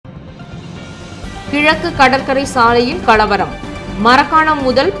கிழக்கு கடற்கரை சாலையில் கலவரம். மரக்காணம்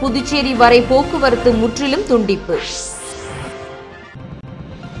முதல் புதுச்சேரி வரை போக்குவரத்து முற்றிலும் துண்டிப்பு.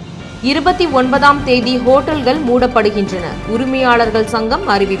 29ஆம் தேதி ஹோட்டல்கள் மூடப்படுகின்றன. உரிமையாளர்கள் சங்கம்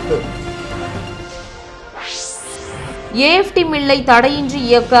அறிவிப்பு. ஏஎஃப்டி மில்லை தடையின்றி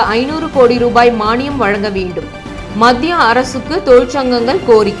இயக்க 500 கோடி ரூபாய் மானியம் வழங்க வேண்டும். மத்திய அரசுக்கு தொழிற்சங்கங்கள்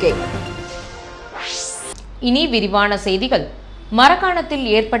கோரிக்கை. இனி விரிவான செய்திகள். மரக்காணத்தில்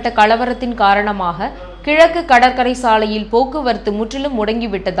ஏற்பட்ட கலவரத்தின் காரணமாக கிழக்கு கடற்கரை சாலையில் போக்குவரத்து முற்றிலும்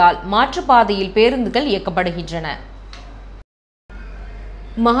முடங்கிவிட்டதால் மாற்றுப்பாதையில் பேருந்துகள் இயக்கப்படுகின்றன.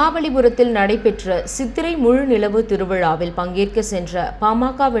 மகாபலிபுரத்தில் நடைபெற்ற சித்திரை முழு நிலவு திருவிழாவில் பங்கேற்க சென்ற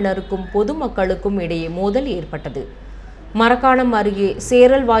பாமகவினருக்கும் பொதுமக்களுக்கும் இடையே மோதல் ஏற்பட்டது. மரக்காணம் அருகே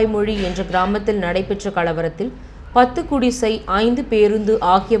சேரல்வாய்மொழி என்ற கிராமத்தில் நடைபெற்ற கலவரத்தில் 10 குடிசை, 5 பேருந்து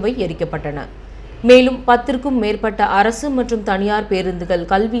ஆகியவை எரிக்கப்பட்டன. மேலும் 10க்கும் மேற்பட்ட அரசு மற்றும் தனியார் பேருந்துகள்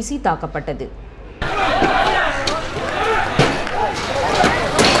கல்வீசி தாக்கப்பட்டது.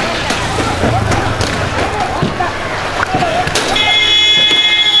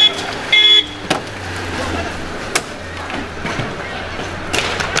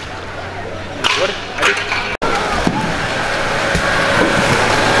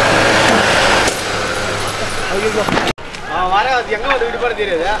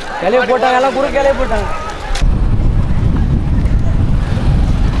 கிளைய போட்டாங்க, எல்லாம் குறு கிளைய போட்டாங்க.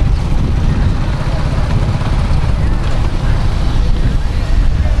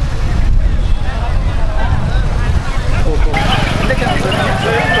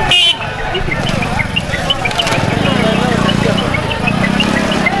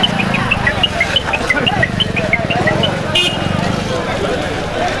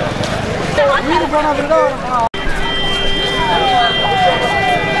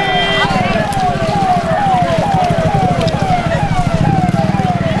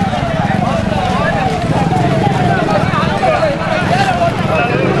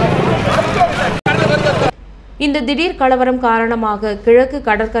 இந்த திடீர் கலவரம் காரணமாக கிழக்கு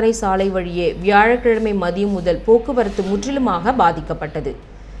கடற்கரை சாலை வழியே வியாழக்கிழமை மதியம் முதல் போக்குவரத்து முற்றிலுமாக பாதிக்கப்பட்டது.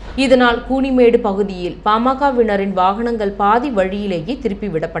 இதனால் கூனிமேடு பகுதியில் பாமகவினரின் வாகனங்கள் பாதி வழியிலேயே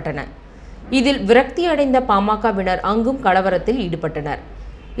திருப்பிவிடப்பட்டன. இதில் விரக்தியடைந்த பாமகவினர் அங்கும் கலவரத்தில் ஈடுபட்டனர்.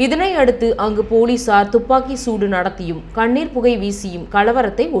 இதனையடுத்து அங்கு போலீசார் துப்பாக்கி சூடு நடத்தியும் கண்ணீர் புகை வீசியும்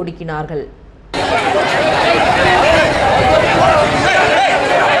கலவரத்தை ஒடுக்கினார்கள்.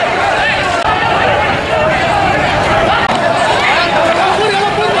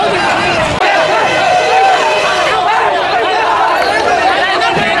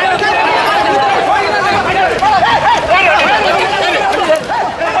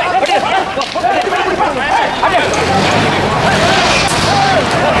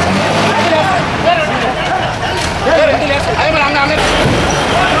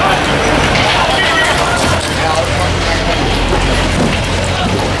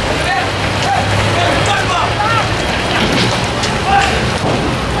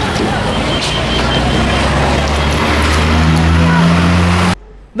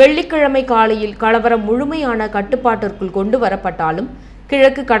 வெள்ளிக்கிழமை காலையில் கலவரம் முழுமையான கட்டுப்பாட்டிற்குள் கொண்டு வரப்பட்டாலும்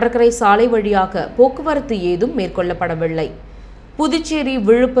கிழக்கு கடற்கரை சாலை வழியாக போக்குவரத்து ஏதும் மேற்கொள்ளப்படவில்லை. புதுச்சேரி,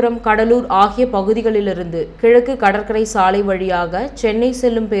 விழுப்புரம், கடலூர் ஆகிய பகுதிகளிலிருந்து கிழக்கு கடற்கரை சாலை வழியாக சென்னை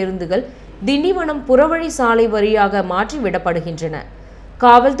செல்லும் பேருந்துகள் திண்டிவனம் புறவழி சாலை வழியாக மாற்றிவிடப்படுகின்றன.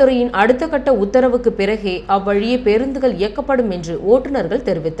 காவல்துறையின் அடுத்த கட்ட உத்தரவுக்கு பிறகே அவ்வழியே பேருந்துகள் இயக்கப்படும் என்று ஓட்டுநர்கள்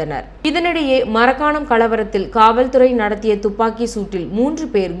தெரிவித்தனர். இதனிடையே மரக்காணம் கலவரத்தில் காவல்துறை நடத்திய துப்பாக்கி சூட்டில் 3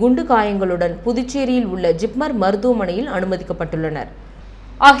 பேர் குண்டு காயங்களுடன் புதுச்சேரியில் உள்ள ஜிப்மர் மருத்துவமனையில் அனுமதிக்கப்பட்டுள்ளனர்.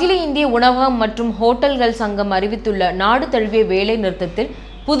 அகில இந்திய உணவகம் மற்றும் ஹோட்டல்கள் சங்கம் அறிவித்துள்ள நாடு தழுவிய வேலை நிறுத்தத்தில்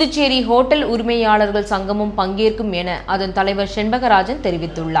புதுச்சேரி ஹோட்டல் உரிமையாளர்கள் சங்கமும் பங்கேற்கும் என அதன் தலைவர் செண்பகராஜன்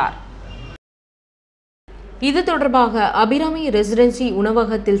தெரிவித்துள்ளார். இது தொடர்பாக அபிராமி ரெசிடென்சி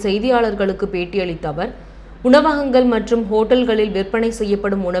உணவகத்தில் செய்தியாளர்களுக்கு பேட்டியளித்த அவர், உணவகங்கள் மற்றும் ஹோட்டல்களில் விற்பனை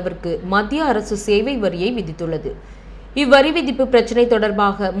செய்யப்படும் உணவிற்கு மத்திய அரசு சேவை வரியை விதித்துள்ளது. இவ்வரி விதிப்பு பிரச்சினை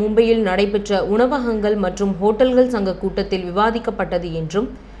தொடர்பாக மும்பையில் நடைபெற்ற உணவகங்கள் மற்றும் ஹோட்டல்கள் சங்க கூட்டத்தில் விவாதிக்கப்பட்டது என்றும்,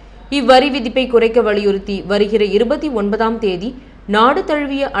 இவ்வரி விதிப்பை குறைக்க வலியுறுத்தி வருகிற 29ஆம் தேதி நாடு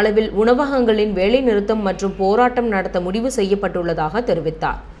தழுவிய அளவில் உணவகங்களின் வேலைநிறுத்தம் மற்றும் போராட்டம் நடத்த முடிவு செய்யப்பட்டுள்ளதாக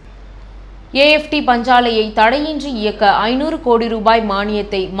தெரிவித்தார். ஏஎஃப்டி பஞ்சாலையை தடையின்றி இயக்க 500 கோடி ரூபாய்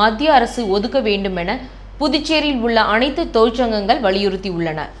மானியத்தை மத்திய அரசு ஒதுக்க வேண்டும் என புதுச்சேரியில் உள்ள அனைத்து தொழிற்சங்கங்கள்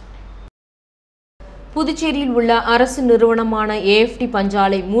வலியுறுத்தியுள்ளன. புதுச்சேரியில் உள்ள அரசு நிறுவனமான ஏஎஃப்டி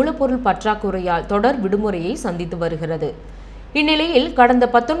பஞ்சாலை மூலப்பொருள் பற்றாக்குறையால் தொடர் விடுமுறையை சந்தித்து வருகிறது. இந்நிலையில் கடந்த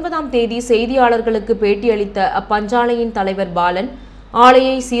 19ஆம் தேதி செய்தியாளர்களுக்கு பேட்டியளித்த அப்பஞ்சாலையின் தலைவர் பாலன்,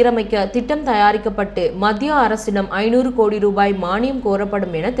 ஆலையை சீரமைக்க திட்டம் தயாரிக்கப்பட்டு மத்திய அரசிடம் 500 கோடி ரூபாய் மானியம்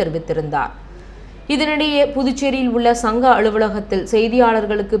கோரப்படும் என தெரிவித்திருந்தார். இதனிடையே புதுச்சேரியில் உள்ள சங்க அலுவலகத்தில்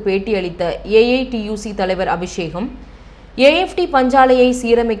செய்தியாளர்களுக்கு பேட்டியளித்த AITUC தலைவர் அபிஷேகம், AFT பஞ்சாலையை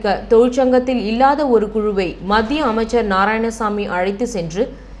சீரமைக்க தொழிற்சங்கத்தில் இல்லாத ஒரு குழுவை மத்திய அமைச்சர் நாராயணசாமி அழைத்து சென்று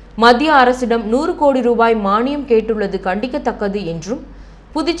மத்திய அரசிடம் 100 கோடி ரூபாய் மானியம் கேட்டுள்ளது கண்டிக்கத்தக்கது என்றும்,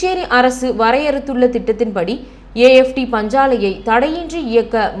 புதுச்சேரி அரசு வரையறுத்துள்ள திட்டத்தின்படி AFT பஞ்சாலையை தடையின்றி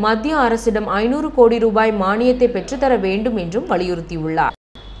இயக்க மத்திய அரசிடம் 500 கோடி ரூபாய் மானியத்தை பெற்றுத்தர வேண்டும் என்றும் வலியுறுத்தியுள்ளார்.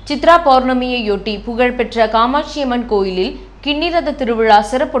 சித்ரா பௌர்ணமியையொட்டி புகழ்பெற்ற காமாட்சியம்மன் கோயிலில் கிண்ணிரத திருவிழா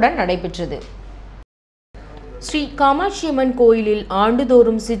சிறப்புடன் நடைபெற்றது. ஸ்ரீ காமாட்சியம்மன் கோயிலில்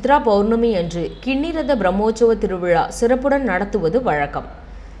ஆண்டுதோறும் சித்ரா பௌர்ணமி அன்று கிண்ணிரத பிரம்மோற்சவ திருவிழா சிறப்புடன் நடத்துவது வழக்கம்.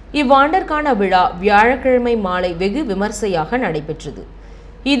 இவ்வாண்டிற்கான விழா வியாழக்கிழமை மாலை வெகு விமர்சையாக நடைபெற்றது.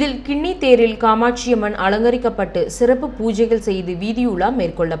 இதில் கிண்ணி தேரில் காமாட்சியம்மன் அலங்கரிக்கப்பட்டு சிறப்பு பூஜைகள் செய்து வீதியுலா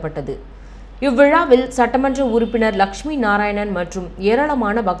மேற்கொள்ளப்பட்டது. இவ்விழாவில் சட்டமன்ற உறுப்பினர் லட்சுமி நாராயணன் மற்றும்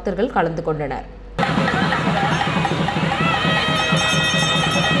ஏராளமான பக்தர்கள் கலந்து கொண்டனர்.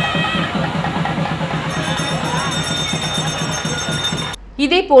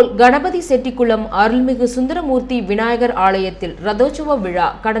 இதேபோல் கணபதி செட்டிக்குளம் அருள்மிகு சுந்தரமூர்த்தி விநாயகர் ஆலயத்தில் ரதோற்சவ விழா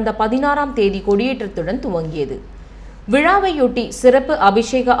கடந்த 16ஆம் தேதி கொடியேற்றத்துடன் துவங்கியது. விழாவையொட்டி சிறப்பு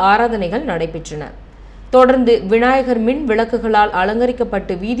அபிஷேக ஆராதனைகள் நடைபெற்றன. தொடர்ந்து விநாயகர் மின் விளக்குகளால்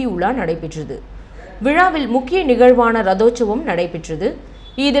அலங்கரிக்கப்பட்டு வீதி உலா நடைபெற்றது. விழாவில் முக்கிய நிகழ்வான ரதோற்சவம் நடைபெற்றது.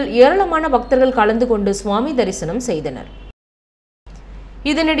 இதில் ஏராளமான பக்தர்கள் கலந்து கொண்டு சுவாமி தரிசனம் செய்தனர்.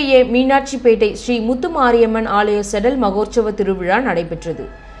 இதனிடையே மீனாட்சிப்பேட்டை ஸ்ரீ முத்துமாரியம்மன் ஆலய செடல் மகோற்சவ திருவிழா நடைபெற்றது.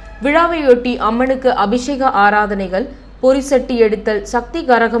 விழாவையொட்டி அம்மனுக்கு அபிஷேக ஆராதனைகள், பொரிசட்டி எடுத்தல், சக்தி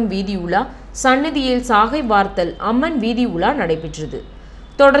கரகம் வீதி உலா, சந்நிதியில் சாகை வார்த்தல், அம்மன் வீதி உலா நடைபெற்றது.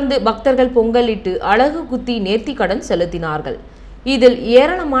 தொடர்ந்து பக்தர்கள் பொங்கலிட்டு அலகு குத்தி நேர்த்திக்கடன் செலுத்தினார்கள். இதில்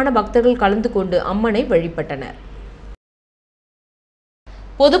ஏராளமான பக்தர்கள் கலந்து கொண்டு அம்மனை வழிபட்டனர்.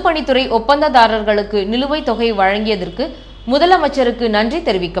 பொதுப்பணித்துறை ஒப்பந்ததாரர்களுக்கு நிலுவைத் தொகை வழங்கியதற்கு முதலமைச்சருக்கு நன்றி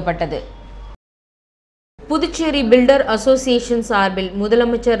தெரிவிக்கப்பட்டது. புதுச்சேரி பில்டர் அசோசியேஷன் சார்பில்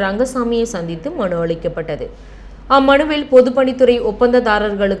முதலமைச்சர் ரங்கசாமியை சந்தித்து மனு அளிக்கப்பட்டது. அம்மனுவில் பொதுப்பணித்துறை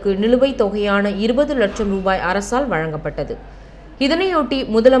ஒப்பந்ததாரர்களுக்கு நிலுவைத் தொகையான 20 லட்சம் ரூபாய் அரசால் வழங்கப்பட்டது. இதனையொட்டி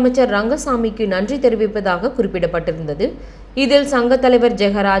முதலமைச்சர் ரங்கசாமிக்கு நன்றி தெரிவிப்பதாக குறிப்பிடப்பட்டிருந்தது. இதில் சங்க தலைவர்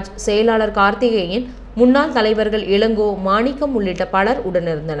ஜெகராஜ், செயலாளர் கார்த்திகேயன், முன்னாள் தலைவர்கள் இளங்கோ, மாணிக்கம் உள்ளிட்ட பலர்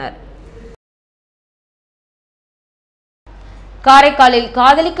உடனிருந்தனர். காரைக்காலில்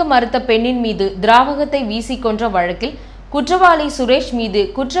காதலிக்க மறுத்த பெண்ணின் மீது திராவகத்தை வீசி கொன்ற வழக்கில் குற்றவாளி சுரேஷ் மீது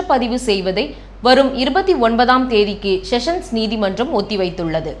குற்றப்பதிவு செய்வதை வரும் 29ஆம் தேதிக்கு செஷன்ஸ் நீதிமன்றம்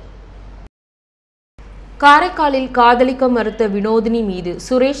ஒத்திவைத்துள்ளது. காரைக்காலில் காதலிக்க மறுத்த வினோதினி மீது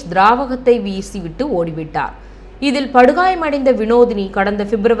சுரேஷ் திராவகத்தை வீசிவிட்டு ஓடிவிட்டார். இதில் படுகாயமடைந்த வினோதினி கடந்த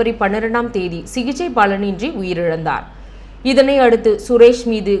பிப்ரவரி 12ஆம் தேதி சிகிச்சை பலனின்றி உயிரிழந்தார். இதனை அடுத்து சுரேஷ்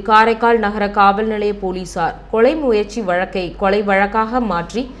மீது காரைக்கால் நகர காவல் நிலைய போலீசார் கொலை முயற்சி வழக்கை கொலை வழக்காக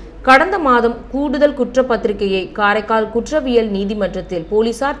மாற்றி கடந்த மாதம் கூடுதல் குற்றப்பத்திரிகையை காரைக்கால் குற்றவியல் நீதிமன்றத்தில்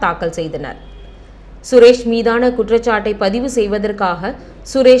போலீசார் தாக்கல் செய்தனர். சுரேஷ் மீதான குற்றச்சாட்டை பதிவு செய்வதற்காக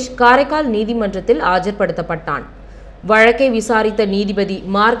சுரேஷ் காரைக்கால் நீதிமன்றத்தில் ஆஜர்படுத்தப்பட்டான். வழக்கை விசாரித்த நீதிபதி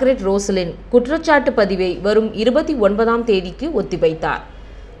மார்கரெட் ரோசலின் குற்றச்சாட்டு பதிவை வரும் 29ஆம் தேதிக்கு ஒத்திவைத்தார்.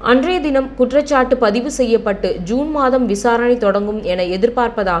 அன்றைய தினம் குற்றச்சாட்டு பதிவு செய்யப்பட்டு ஜூன் மாதம் விசாரணை தொடங்கும் என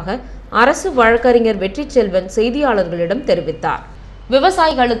எதிர்பார்ப்பதாக அரசு வழக்கறிஞர் வெற்றி செல்வன் செய்தியாளர்களிடம் தெரிவித்தார்.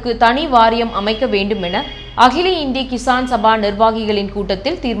 விவசாயிகளுக்கு தனி வாரியம் அமைக்க வேண்டும் என அகில இந்திய கிசான் சபா நிர்வாகிகளின்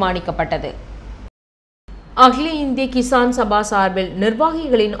கூட்டத்தில் தீர்மானிக்கப்பட்டது. அகில இந்திய கிசான் சபா சார்பில்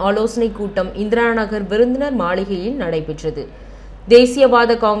நிர்வாகிகளின் ஆலோசனை கூட்டம் இந்திரா நகர் விருந்தினர் மாளிகையில் நடைபெற்றது.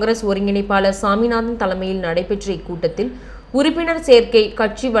 தேசியவாத காங்கிரஸ் ஒருங்கிணைப்பாளர் சாமிநாதன் தலைமையில் நடைபெற்ற இக்கூட்டத்தில் உறுப்பினர் சேர்க்கை,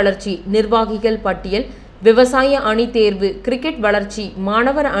 கட்சி வளர்ச்சி, நிர்வாகிகள் பட்டியல், விவசாய அணி தேர்வு, கிரிக்கெட் வளர்ச்சி,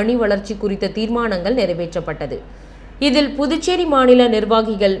 மாணவர் அணி வளர்ச்சி குறித்த தீர்மானங்கள் நிறைவேற்றப்பட்டது. இதில் புதுச்சேரி மாநில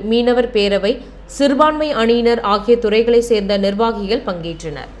நிர்வாகிகள், மீனவர் பேரவை, சிறுபான்மை அணியினர் ஆகிய துறைகளை சேர்ந்த நிர்வாகிகள்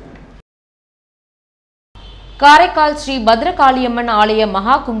பங்கேற்றனர். காரைக்கால் ஸ்ரீ பத்ரகாளியம்மன் ஆலய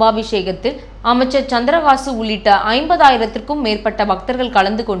மகா கும்பாபிஷேகத்தில் அமைச்சர் சந்திரகாசு உள்ளிட்ட 50,000க்கும் மேற்பட்ட பக்தர்கள்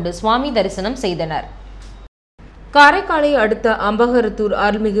கலந்து கொண்டு சுவாமி தரிசனம் செய்தனர். காரைக்காலை அடுத்த அம்பகரத்தூர்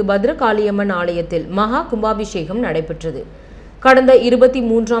அருள்மிகு பத்ரகாளியம்மன் ஆலயத்தில் மகா கும்பாபிஷேகம் நடைபெற்றது. கடந்த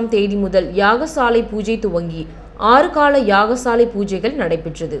 23ஆம் தேதி முதல் யாகசாலை பூஜை துவங்கி 6 கால யாகசாலை பூஜைகள்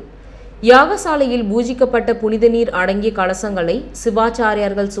நடைபெற்றது. யாகசாலையில் பூஜிக்கப்பட்ட புனித நீர் அடங்கிய கலசங்களை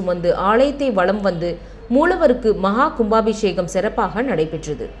சிவாச்சாரியார்கள் சுமந்து ஆலயத்தை வலம் வந்து மூலவருக்கு மகா கும்பாபிஷேகம் சிறப்பாக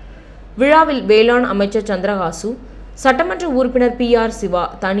நடைபெற்றது. விழாவில் வேளாண் அமைச்சர் சந்திரகாசு, சட்டமன்ற உறுப்பினர் PR சிவா,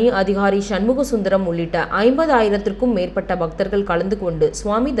 தனி அதிகாரி சண்முக சுந்தரம் உள்ளிட்ட 50,000க்கும் மேற்பட்ட பக்தர்கள் கலந்து கொண்டு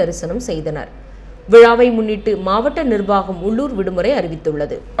சுவாமி தரிசனம் செய்தனர். விழாவை முன்னிட்டு மாவட்ட நிர்வாகம் உள்ளூர் விடுமுறை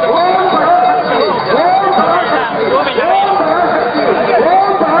அறிவித்துள்ளது. 多美男人。